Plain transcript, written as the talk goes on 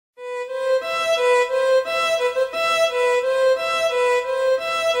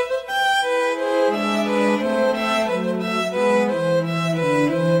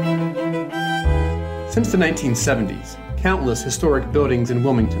Since the 1970s, countless historic buildings in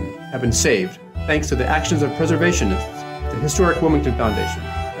Wilmington have been saved thanks to the actions of preservationists, the Historic Wilmington Foundation,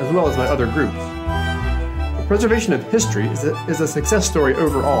 as well as by other groups. The preservation of history is a success story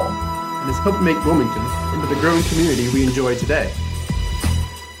overall and has helped make Wilmington into the growing community we enjoy today.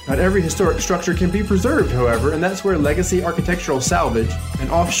 Not every historic structure can be preserved, however, and that's where Legacy Architectural Salvage, an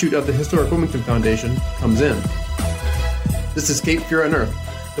offshoot of the Historic Wilmington Foundation, comes in. This is Cape Fear Unearthed,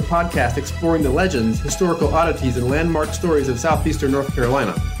 the podcast exploring the legends, historical oddities, and landmark stories of southeastern North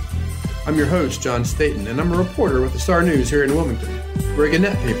Carolina. I'm your host, John Staton, and I'm a reporter with the Star News here in Wilmington. We're a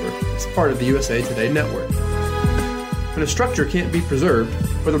Gannett paper. It's part of the USA Today network. When a structure can't be preserved,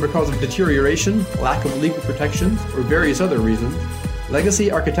 whether because of deterioration, lack of legal protections, or various other reasons,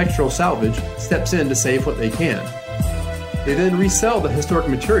 Legacy Architectural Salvage steps in to save what they can. They then resell the historic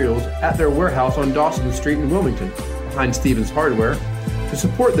materials at their warehouse on Dawson Street in Wilmington, behind Stevens Hardware, to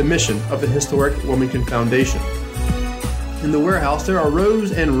support the mission of the Historic Wilmington Foundation. In the warehouse, there are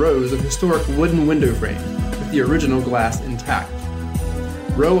rows and rows of historic wooden window frames with the original glass intact.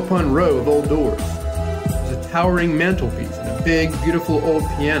 Row upon row of old doors. There's a towering mantelpiece and a big, beautiful old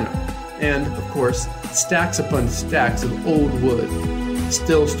piano. And, of course, stacks upon stacks of old wood.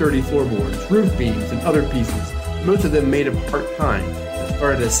 Still sturdy floorboards, roof beams, and other pieces, most of them made of part pine that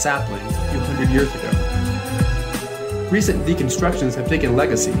started as saplings a few hundred years ago. Recent deconstructions have taken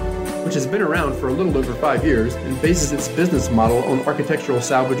Legacy, which has been around for a little over 5 years and bases its business model on architectural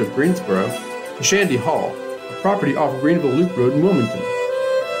salvage of Greensboro, to Shandy Hall, a property off Greenville Loop Road in Wilmington.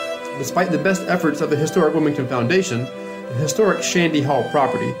 Despite the best efforts of the Historic Wilmington Foundation, the historic Shandy Hall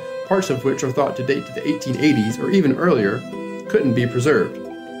property, parts of which are thought to date to the 1880s or even earlier, couldn't be preserved.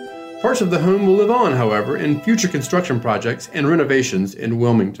 Parts of the home will live on, however, in future construction projects and renovations in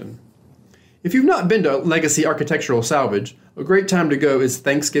Wilmington. If you've not been to Legacy Architectural Salvage, a great time to go is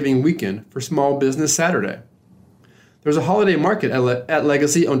Thanksgiving weekend for Small Business Saturday. There's a holiday market at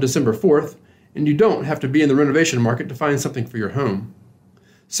Legacy on December 4th, and you don't have to be in the renovation market to find something for your home.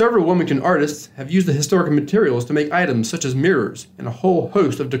 Several Wilmington artists have used the historic materials to make items such as mirrors and a whole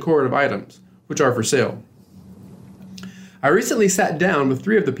host of decorative items, which are for sale. I recently sat down with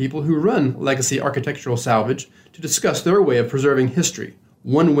 3 of the people who run Legacy Architectural Salvage to discuss their way of preserving history,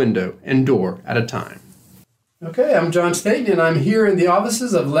 one window and door at a time. Okay, I'm John Staton, and I'm here in the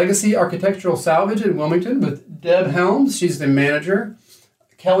offices of Legacy Architectural Salvage in Wilmington with Deb Helms. She's the manager.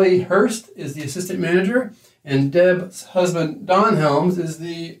 Kelly Hurst is the assistant manager, and Deb's husband, Don Helms, is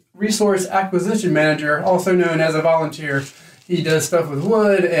the resource acquisition manager, also known as a volunteer. He does stuff with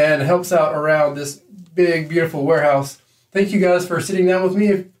wood and helps out around this big, beautiful warehouse. Thank you guys for sitting down with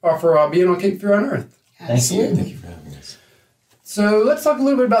me, or for being on Cape Fear Unearthed. Absolutely. Thank you for having us. So let's talk a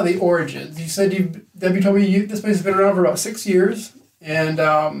little bit about the origins. You said Debbie told me this place has been around for about 6 years, and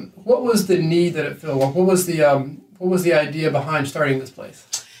what was the need that it filled? What was the idea behind starting this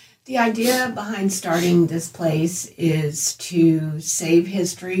place? The idea behind starting this place is to save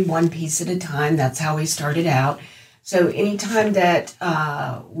history one piece at a time. That's how we started out. So anytime that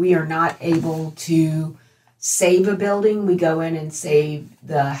we are not able to save a building, we go in and save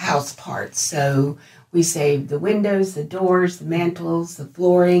the house parts. So we save the windows, the doors, the mantles, the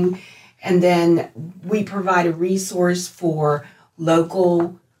flooring, and then we provide a resource for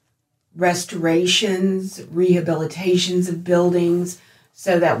local restorations, rehabilitations of buildings,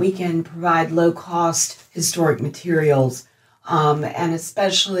 so that we can provide low-cost historic materials, and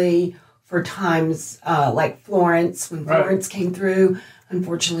especially for times like Florence. When Florence came through,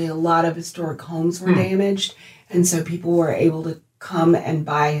 unfortunately, a lot of historic homes were damaged, and so people were able to come and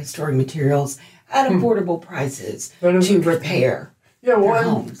buy historic materials at affordable prices to repair their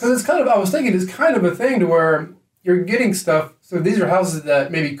homes. Because it's kind of, I was thinking, it's kind of a thing to where you're getting stuff. So these are houses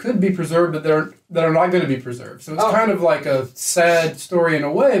that maybe could be preserved, but that are not going to be preserved. So it's kind of like a sad story in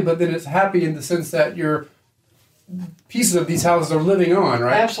a way, but then it's happy in the sense that your pieces of these houses are living on,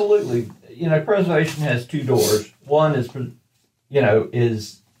 right? Absolutely. Preservation has 2 doors. One is,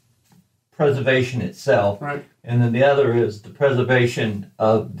 is preservation itself, right, and then the other is the preservation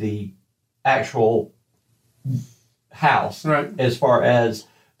of the actual house, right, as far as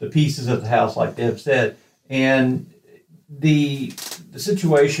the pieces of the house, like Deb said. And the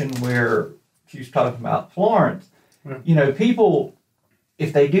situation where she was talking about Florence, people,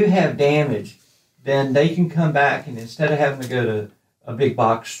 if they do have damage, then they can come back, and instead of having to go to a big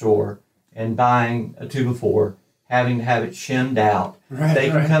box store and buying a 2x4, having to have it shimmed out,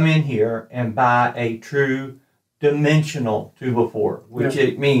 they can come in here and buy a true dimensional 2x4, which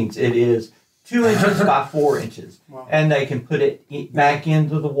it means it is 2 inches by 4 inches. Wow. And they can put it back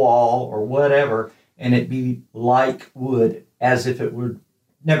into the wall or whatever, and it be like wood, as if it would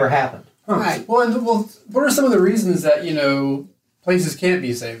never happened. Huh. Right. Well, what are some of the reasons that, places can't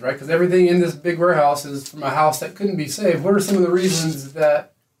be saved, right? Because everything in this big warehouse is from a house that couldn't be saved. What are some of the reasons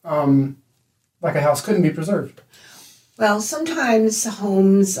that, like a house couldn't be preserved? Well, sometimes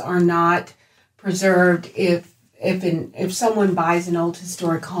homes are not preserved if someone buys an old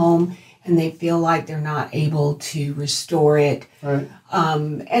historic home and they feel like they're not able to restore it. Right.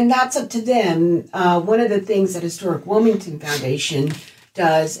 And that's up to them. One of the things that Historic Wilmington Foundation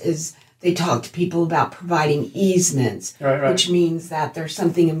does is they talk to people about providing easements, right. which means that there's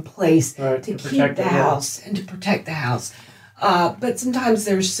something in place to keep the house and to protect the house. But sometimes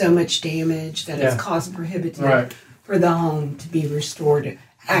there's so much damage that it's cost prohibitive for the home to be restored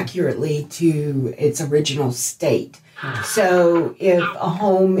accurately to its original state. So if a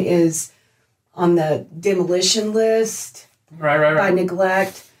home is on the demolition list by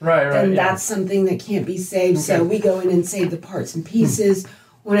neglect, then that's something that can't be saved. Okay. So we go in and save the parts and pieces.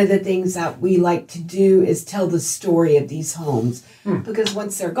 One of the things that we like to do is tell the story of these homes. Because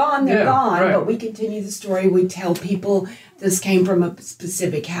once they're gone, they're gone. Right. But we continue the story. We tell people this came from a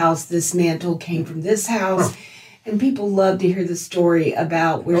specific house. This mantle came from this house. And people love to hear the story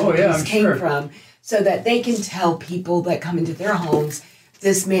about where the piece came from, so that they can tell people that come into their homes,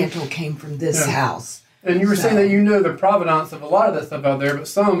 this mantle came from this house. And you were saying that you know the provenance of a lot of that stuff out there, but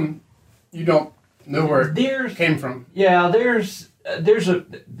some you don't know where it came from. Yeah, there's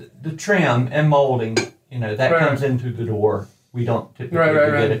the trim and molding, that comes in through the door. We don't typically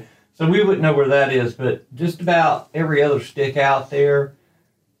get it. So we wouldn't know where that is, but just about every other stick out there,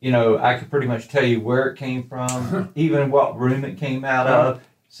 I could pretty much tell you where it came from, even what room it came out of,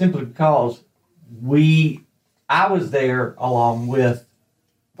 simply because I was there along with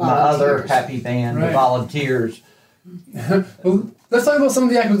my other happy band, the volunteers. Well, let's talk about some of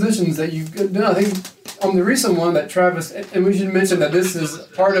the acquisitions that you've done. I think on the recent one that Travis, and we should mention that this is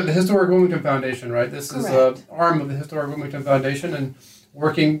part of the Historic Wilmington Foundation, right? This is an arm of the Historic Wilmington Foundation and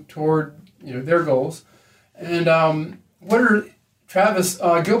working toward their goals. And Travis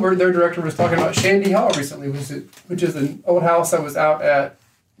Gilbert, their director, was talking about Shandy Hall recently, which is an old house that was out at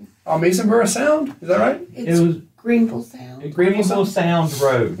Masonboro Sound. Is that right? It was Greenville Sound. Greenville Sound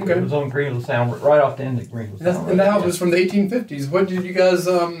Road. Okay. It was on Greenville Sound, right off the end of Greenville Sound Road. And the house was from the 1850s. What did you guys,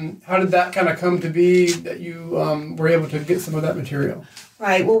 how did that kind of come to be that you were able to get some of that material?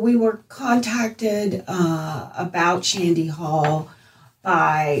 Right. Well, we were contacted about Shandy Hall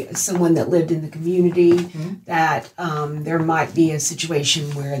by someone that lived in the community that there might be a situation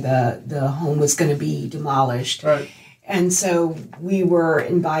where the home was going to be demolished. Right. And so we were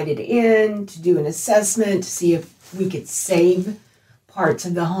invited in to do an assessment to see if we could save parts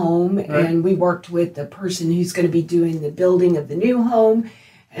of the home. Right. And we worked with the person who's going to be doing the building of the new home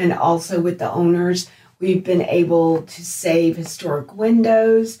and also with the owners. We've been able to save historic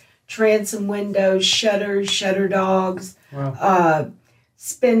windows, transom windows, shutters, shutter dogs,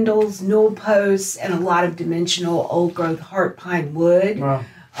 spindles, newel posts, and a lot of dimensional old-growth heart pine wood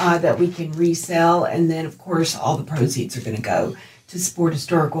that we can resell. And then, of course, all the proceeds are going to go to support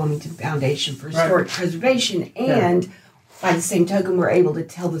Historic Wilmington Foundation for historic preservation. And by the same token, we're able to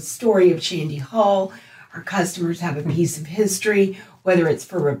tell the story of Shandy Hall. Our customers have a piece of history, whether it's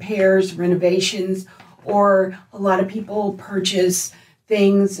for repairs, renovations, or a lot of people purchase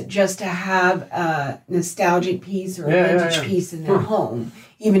things just to have a nostalgic piece or a vintage piece in their home,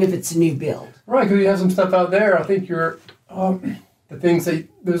 even if it's a new build. Right, because you have some stuff out there. I think you're the things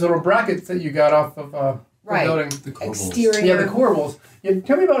those little brackets that you got off of the building. The exterior. Yeah, the corbels.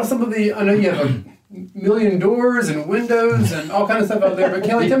 Tell me about some of I know you have a million doors and windows and all kind of stuff out there, but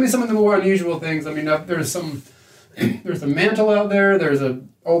Kelly, tell me some of the more unusual things. I mean, there's a mantle out there, there's an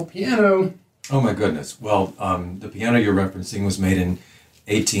old piano. Oh my goodness. Well, the piano you're referencing was made in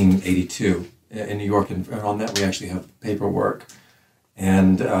 1882 in New York, and on that we actually have paperwork.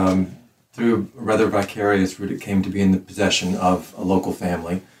 And through a rather vicarious route, it came to be in the possession of a local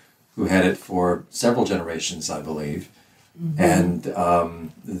family who had it for several generations, I believe. Mm-hmm.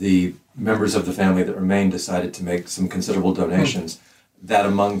 And the members of the family that remained decided to make some considerable donations, that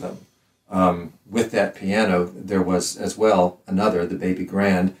among them. With that piano, there was as well the baby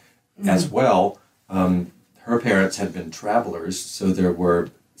grand, as well. Her parents had been travelers, so there were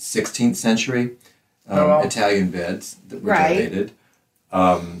 16th century Italian beds that were donated,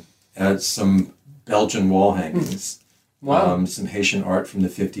 some Belgian wall hangings, some Haitian art from the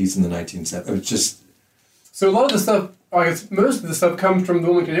 50s and the 1970s. It was just... So a lot of the stuff, I guess most of the stuff comes from the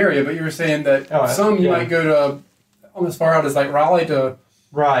Wilmington area, but you were saying that you might go to almost far out as like Raleigh to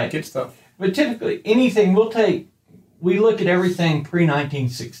get stuff. But typically, anything we look at everything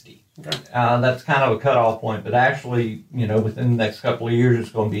pre-1960. Okay. That's kind of a cutoff point, but actually, within the next couple of years,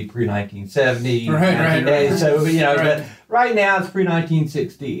 it's going to be pre-1970. Right. So, Right. but right now it's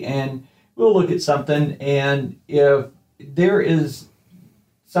pre-1960, and we'll look at something, and if there is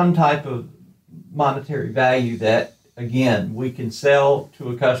some type of monetary value that, again, we can sell to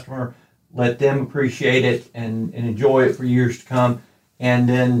a customer, let them appreciate it and enjoy it for years to come, and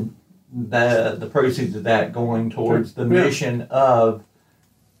then the proceeds of that going towards the mission of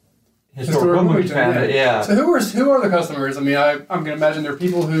Historic Wilmington Foundation. Yeah. So who are the customers? I mean, I'm going to imagine there are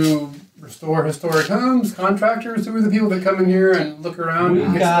people who restore historic homes, contractors. Who are the people that come in here and look around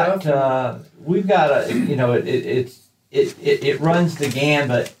and get stuff? We've got it runs the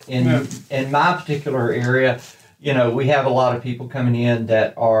gambit in my particular area. We have a lot of people coming in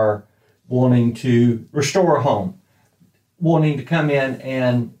that are wanting to restore a home, wanting to come in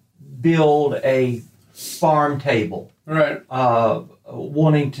and build a farm table, right?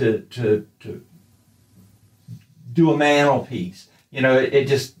 Wanting to do a mantelpiece,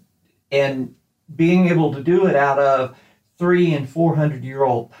 and being able to do it out of 300 and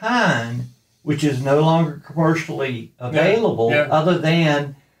 400-year-old pine, which is no longer commercially available, other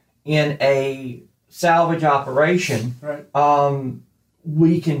than in a salvage operation. Right.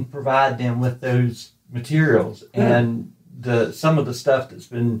 We can provide them with those materials, and some of the stuff that's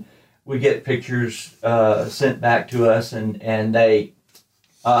been. We get pictures sent back to us, and they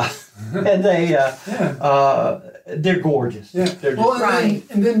they're gorgeous. Yeah. They're and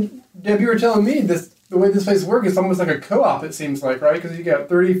then Deb, you were telling me the way this place works is almost like a co-op. It seems like, right? Because you got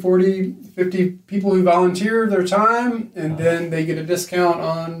 30, 40, 50 people who volunteer their time, and then they get a discount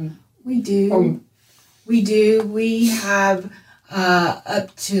on. We do. We have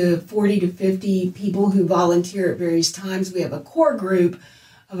up to 40 to 50 people who volunteer at various times. We have a core group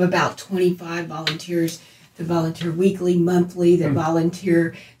of about 25 volunteers that volunteer weekly, monthly, that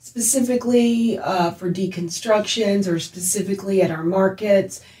volunteer specifically for deconstructions or specifically at our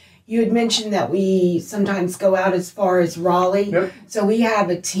markets. You had mentioned that we sometimes go out as far as Raleigh. Yep. So we have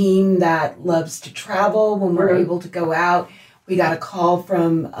a team that loves to travel when we're able to go out. We got a call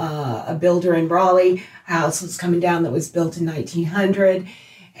from a builder in Raleigh. A house was coming down that was built in 1900.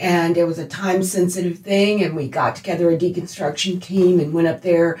 And it was a time-sensitive thing, and we got together a deconstruction team and went up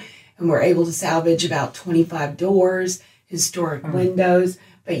there and were able to salvage about 25 doors, historic windows.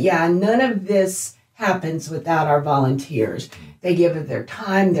 But yeah, none of this happens without our volunteers. They give of their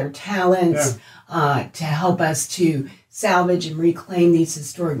time, their talents to help us to salvage and reclaim these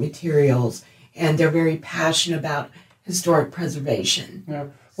historic materials, and they're very passionate about historic preservation. Yeah.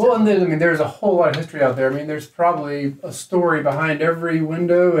 Well, and then, there's a whole lot of history out there. There's probably a story behind every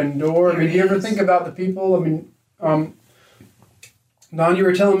window and door. Do you ever think about the people? Don, you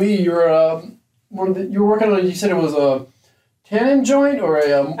were telling me you were you were working on. You said it was a tenon joint or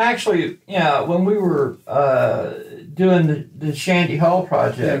a. Actually, when we were doing the Shandy Hall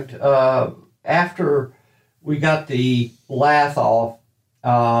project, after we got the lath off,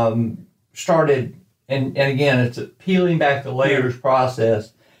 started and again it's a peeling back the layers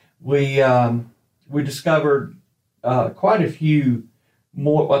process. We discovered quite a few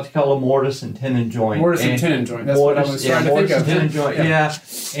more what they call a mortise and tenon joint. Mortise and tenon joint. That's what I was trying to think of. Tenon joint. Yeah,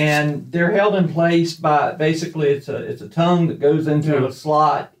 and they're held in place by basically it's a tongue that goes into a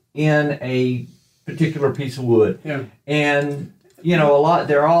slot in a particular piece of wood. Yeah. And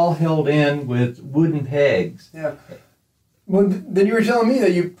they're all held in with wooden pegs. Yeah. Well, then you were telling me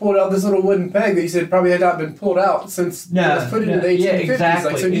that you pulled out this little wooden peg that you said probably had not been pulled out since it was put into the 1850s. Yeah,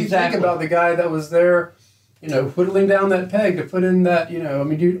 exactly. So do you think about the guy that was there, whittling down that peg to put in that, do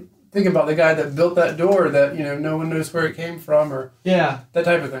you think about the guy that built that door that, no one knows where it came from or that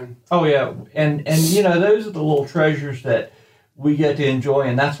type of thing? Oh, yeah. And those are the little treasures that we get to enjoy,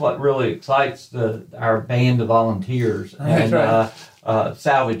 and that's what really excites our band of volunteers. And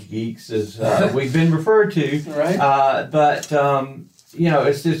salvage geeks, as we've been referred to. Right.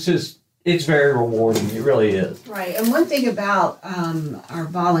 It's very rewarding. It really is. Right. And one thing about our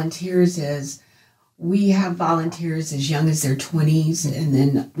volunteers is we have volunteers as young as their 20s, and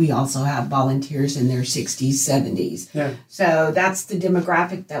then we also have volunteers in their 60s, 70s. Yeah. So that's the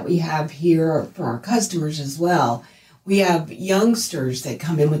demographic that we have here for our customers as well. We have youngsters that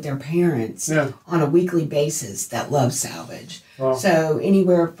come in with their parents on a weekly basis that love salvage. Wow. So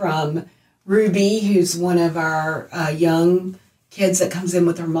anywhere from Ruby, who's one of our young kids that comes in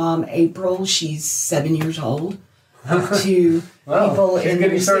with her mom, April, she's 7 years old, to people in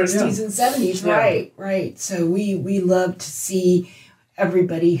their 60s and 70s. Yeah. Right. So we love to see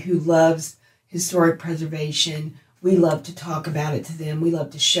everybody who loves historic preservation. We love to talk about it to them. We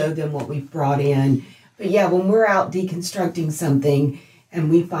love to show them what we've brought in. But yeah, when we're out deconstructing something, and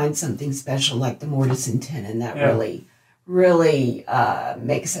we find something special like the mortise and tenon that really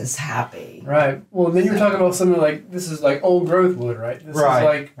makes us happy. Right. Well, then you're talking about something like, this is like old growth wood, right? This is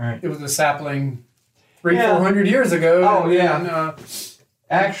like, it was a sapling 400 years ago. Oh, and yeah. Then,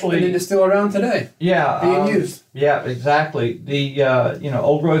 Actually, and it's still around today. Yeah. Being used. Yeah, exactly. The,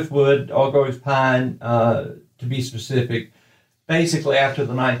 old growth wood, old growth pine, to be specific, basically after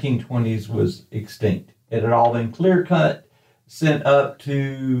the 1920s was extinct. It had all been clear cut, sent up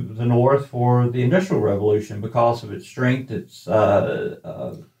to the north for the Industrial Revolution because of its strength, its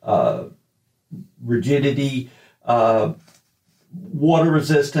rigidity, water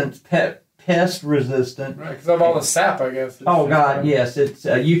resistance, pest resistant. Right, because of all the sap, I guess. Oh God, yes. It's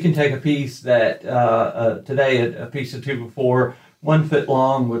you can take a piece that today a piece of 2x4, 1 foot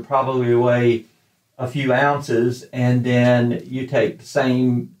long, would probably weigh a few ounces, and then you take the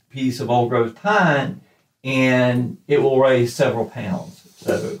same piece of old growth pine, and it will weigh several pounds.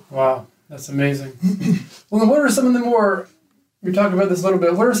 So wow, that's amazing. Well, then what are some of the more, we talked about this a little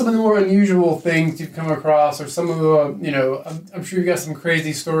bit, what are some of the more unusual things you've come across, or some of the, I'm sure you got some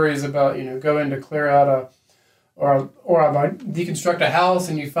crazy stories about, going to clear out or deconstruct a house,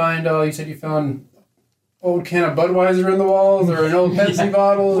 and you find, you said you found old can of Budweiser in the walls, or an old Pepsi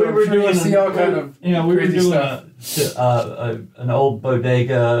bottle. We were doing all kind of we were crazy doing stuff. An old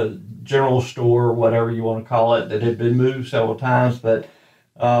bodega, general store, whatever you want to call it, that had been moved several times, but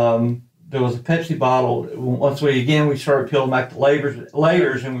there was a Pepsi bottle. Once we started peeling back the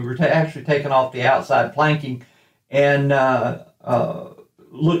layers, and we were actually taking off the outside planking, and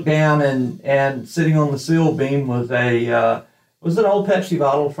looked down, and sitting on the sill beam was an old Pepsi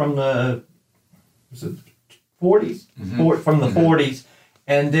bottle from the 40s, from the 40s,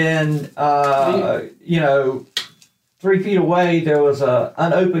 and then 3 feet away there was an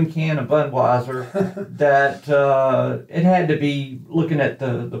unopened can of Budweiser that it had to be, looking at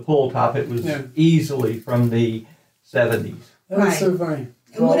the pull top, it was easily from the 70s. That's so funny.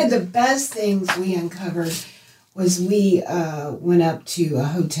 And one of the best things we uncovered was we went up to a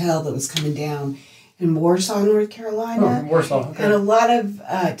hotel that was coming down in Warsaw, North Carolina. Oh, Warsaw, okay. And a lot of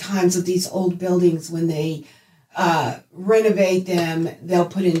times with these old buildings, when they renovate them, they'll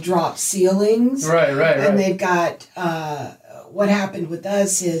put in drop ceilings. Right. And they've got, what happened with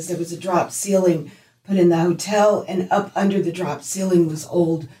us is there was a drop ceiling put in the hotel, and up under the drop ceiling was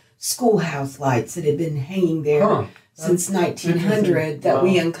old schoolhouse lights that had been hanging there since 1900 that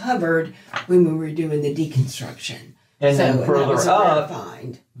we uncovered when we were doing the deconstruction. And then further up,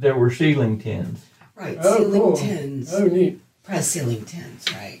 find. there were ceiling tins. Right, Oh, ceiling cool. tins. Oh, neat. Press ceiling tins,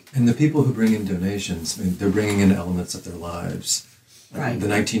 right. And the people who bring in donations, they're bringing in elements of their lives. Right. The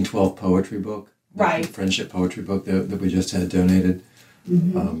 1912 poetry book, Right. the friendship poetry book that we just had donated.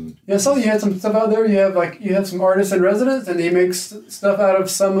 Mm-hmm. Yeah, so you had some stuff out there. You have some artists in residence, and they make stuff out of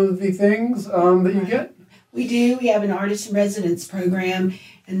some of the things that you get. We do. We have an artist in residence program,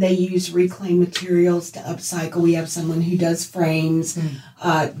 and they use reclaimed materials to upcycle. We have someone who does frames.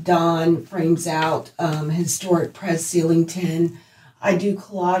 Don frames out historic press ceiling tin. I do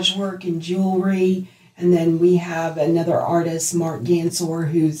collage work and jewelry. And then we have another artist, Mark Gansor,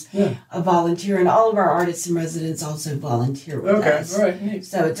 who's a volunteer. And all of our artists in residence also volunteer with us. Okay, right, neat.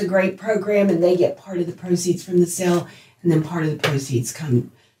 So it's a great program, and they get part of the proceeds from the sale, and then part of the proceeds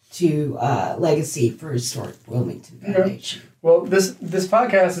come to Legacy for Historic Wilmington Foundation. Well, this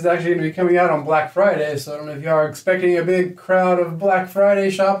podcast is actually going to be coming out on Black Friday, so I don't know if you are expecting a big crowd of Black Friday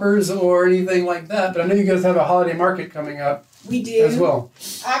shoppers or anything like that, but I know you guys have a holiday market coming up. We do. As well.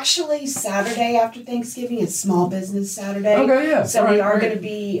 Actually, Saturday after Thanksgiving is Small Business Saturday. Okay, yeah. So we are going to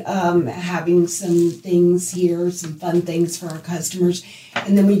be having some things here, some fun things for our customers.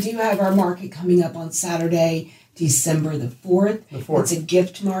 And then we do have our market coming up on Saturday, December the 4th. It's a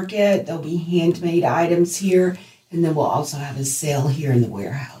gift market. There'll be handmade items here. And then we'll also have a sale here in the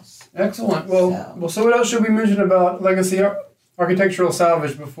warehouse. Excellent. So what else should we mention about Legacy Architectural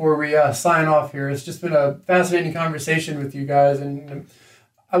Salvage before we sign off here? It's just been a fascinating conversation with you guys, and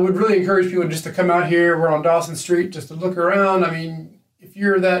I would really encourage people just to come out here. We're on Dawson Street, just to look around. I mean, if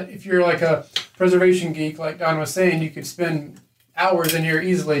you're like a preservation geek, like Don was saying, you could spend hours in here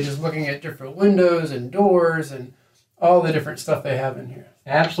easily just looking at different windows and doors and all the different stuff they have in here.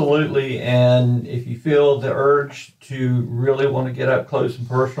 Absolutely, and if you feel the urge to really want to get up close and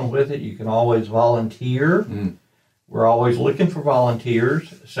personal with it, you can always volunteer. We're always looking for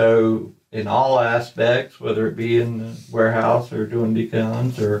volunteers, so in all aspects, whether it be in the warehouse or doing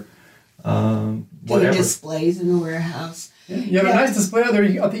decons or whatever. Doing displays in the warehouse. Yeah, you have a nice display out there.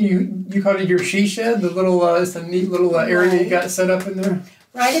 I think you called it your she shed, the little, it's a neat little area you got set up in there.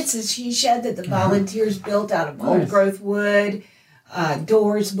 Right, it's a she shed that the volunteers built out of old growth wood.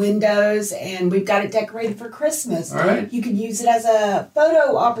 doors, windows, and we've got it decorated for Christmas. All right. You could use it as a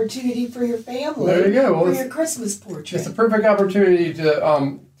photo opportunity for your family. There you go. Well, for your Christmas portrait. It's a perfect opportunity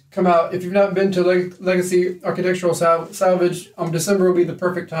to come out. If you've not been to Legacy Architectural Salvage, December will be the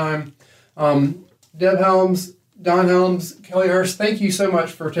perfect time. Deb Helms, Don Helms, Kelly Hurst, thank you so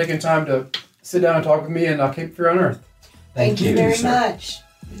much for taking time to sit down and talk with me and Cape Fear Unearthed. Thank you very much.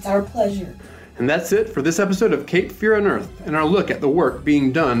 It's our pleasure. And that's it for this episode of Cape Fear Unearthed and our look at the work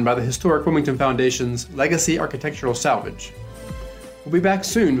being done by the Historic Wilmington Foundation's Legacy Architectural Salvage. We'll be back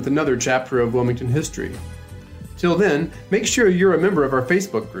soon with another chapter of Wilmington history. Till then, make sure you're a member of our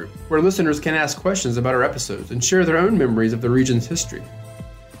Facebook group, where listeners can ask questions about our episodes and share their own memories of the region's history.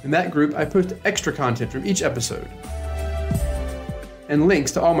 In that group, I post extra content from each episode and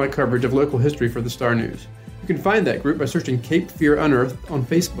links to all my coverage of local history for the Star News. You can find that group by searching Cape Fear Unearthed on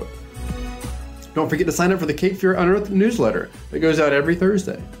Facebook. Don't forget to sign up for the Cape Fear Unearthed newsletter that goes out every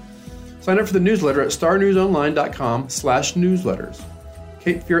Thursday. Sign up for the newsletter at starnewsonline.com/newsletters.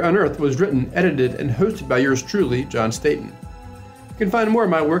 Cape Fear Unearthed was written, edited, and hosted by yours truly, John Staton. You can find more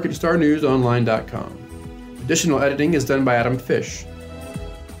of my work at starnewsonline.com. Additional editing is done by Adam Fish.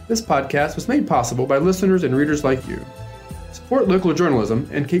 This podcast was made possible by listeners and readers like you. Support local journalism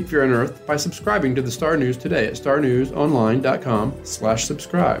and Cape Fear Unearthed by subscribing to the Star News today at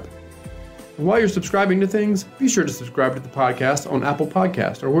starnewsonline.com/subscribe. And while you're subscribing to things, be sure to subscribe to the podcast on Apple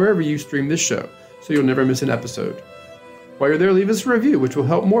Podcasts or wherever you stream this show so you'll never miss an episode. While you're there, leave us a review, which will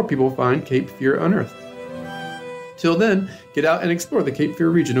help more people find Cape Fear Unearthed. Till then, get out and explore the Cape Fear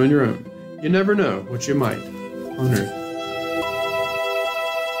region on your own. You never know what you might unearth.